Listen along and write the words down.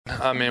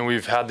I mean,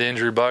 we've had the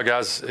injury bug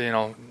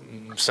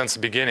since the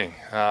beginning.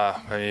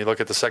 You look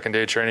at the second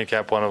day of training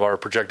camp, one of our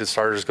projected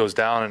starters goes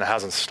down and it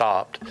hasn't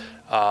stopped.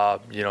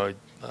 I've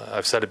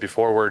said it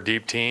before, we're a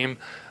deep team,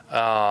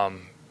 but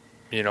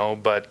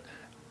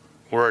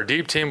we're a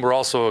deep team. We're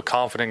also a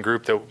confident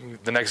group that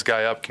the next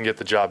guy up can get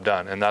the job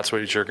done. And that's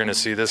what you're going to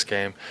see this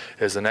game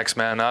is the next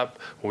man up.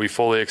 We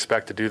fully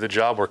expect to do the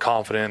job. We're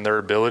confident in their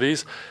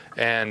abilities.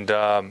 And,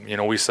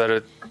 we said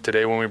it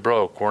today when we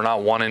broke. We're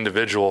not one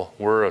individual.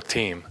 We're a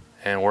team.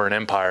 And we're an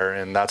empire,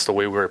 and that's the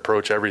way we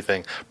approach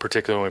everything,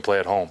 particularly when we play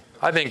at home.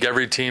 I think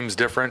every team's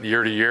different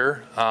year to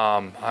year,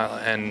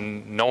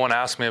 and no one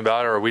asked me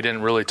about it, or we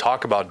didn't really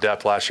talk about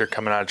depth last year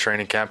coming out of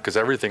training camp because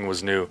everything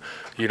was new.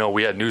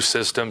 We had new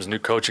systems, new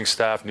coaching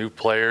staff, new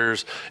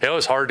players. It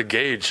was hard to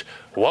gauge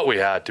what we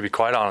had, to be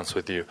quite honest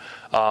with you.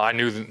 I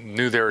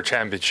knew they were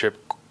championship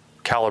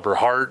caliber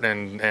heart,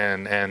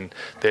 and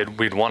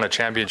we'd won a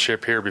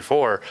championship here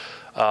before.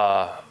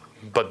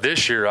 But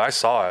this year, I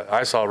saw it.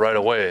 I saw it right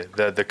away.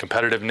 The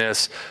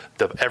competitiveness,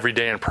 the every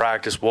day in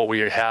practice, what we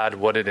had,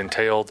 what it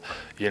entailed.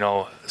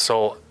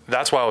 So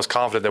that's why I was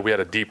confident that we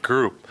had a deep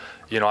group.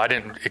 I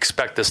didn't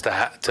expect this to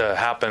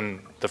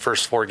happen the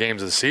first 4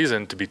 games of the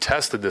season to be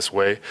tested this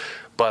way,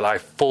 but I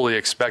fully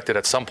expected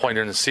at some point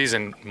during the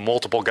season,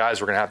 multiple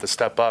guys were going to have to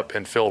step up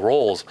and fill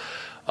roles.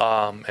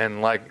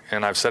 And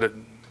I've said it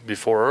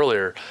before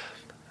earlier.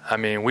 I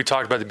mean, we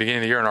talked about at the beginning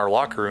of the year in our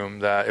locker room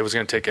that it was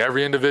going to take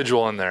every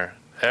individual in there.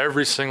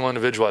 Every single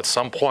individual at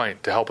some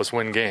point to help us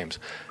win games.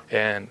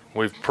 And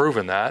we've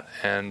proven that.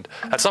 And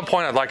at some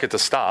point, I'd like it to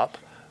stop.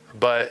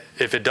 But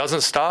if it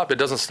doesn't stop, it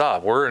doesn't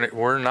stop.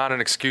 We're not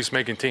an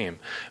excuse-making team.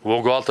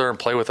 We'll go out there and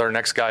play with our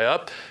next guy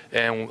up.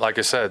 And like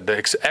I said, the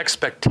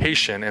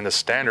expectation and the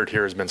standard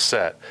here has been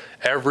set.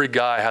 Every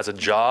guy has a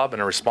job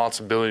and a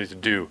responsibility to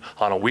do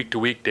on a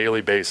week-to-week,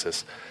 daily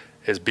basis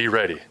is be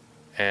ready.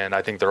 And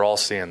I think they're all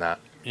seeing that.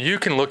 You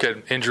can look at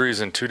injuries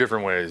in 2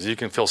 different ways. You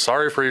can feel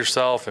sorry for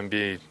yourself and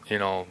be,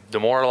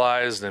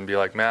 demoralized and be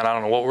like, man, I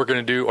don't know what we're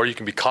going to do, or you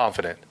can be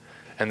confident.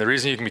 And the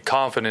reason you can be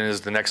confident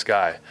is the next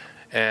guy.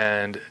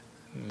 And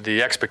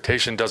the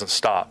expectation doesn't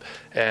stop.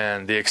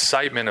 And the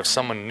excitement of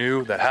someone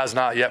new that has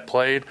not yet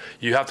played,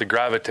 you have to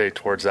gravitate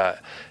towards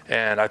that.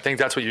 And I think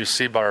that's what you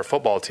see by our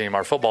football team.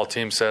 Our football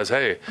team says,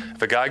 hey,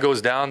 if a guy goes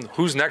down,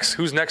 who's next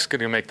going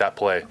to make that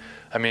play?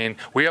 I mean,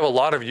 we have a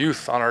lot of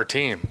youth on our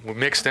team. We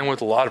mixed in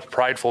with a lot of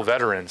prideful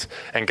veterans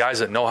and guys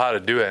that know how to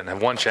do it and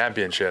have won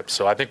championships.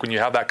 So I think when you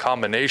have that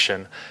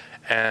combination,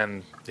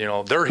 and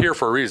they're here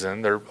for a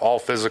reason. They're all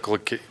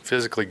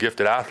physically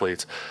gifted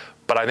athletes.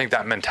 But I think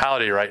that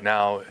mentality right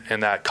now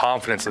and that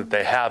confidence that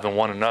they have in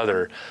one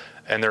another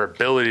and their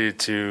ability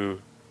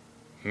to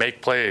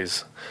make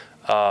plays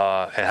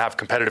and have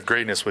competitive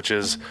greatness, which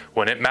is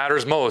when it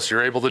matters most,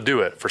 you're able to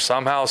do it for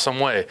somehow, some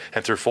way.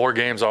 And through 4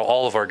 games,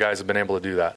 all of our guys have been able to do that.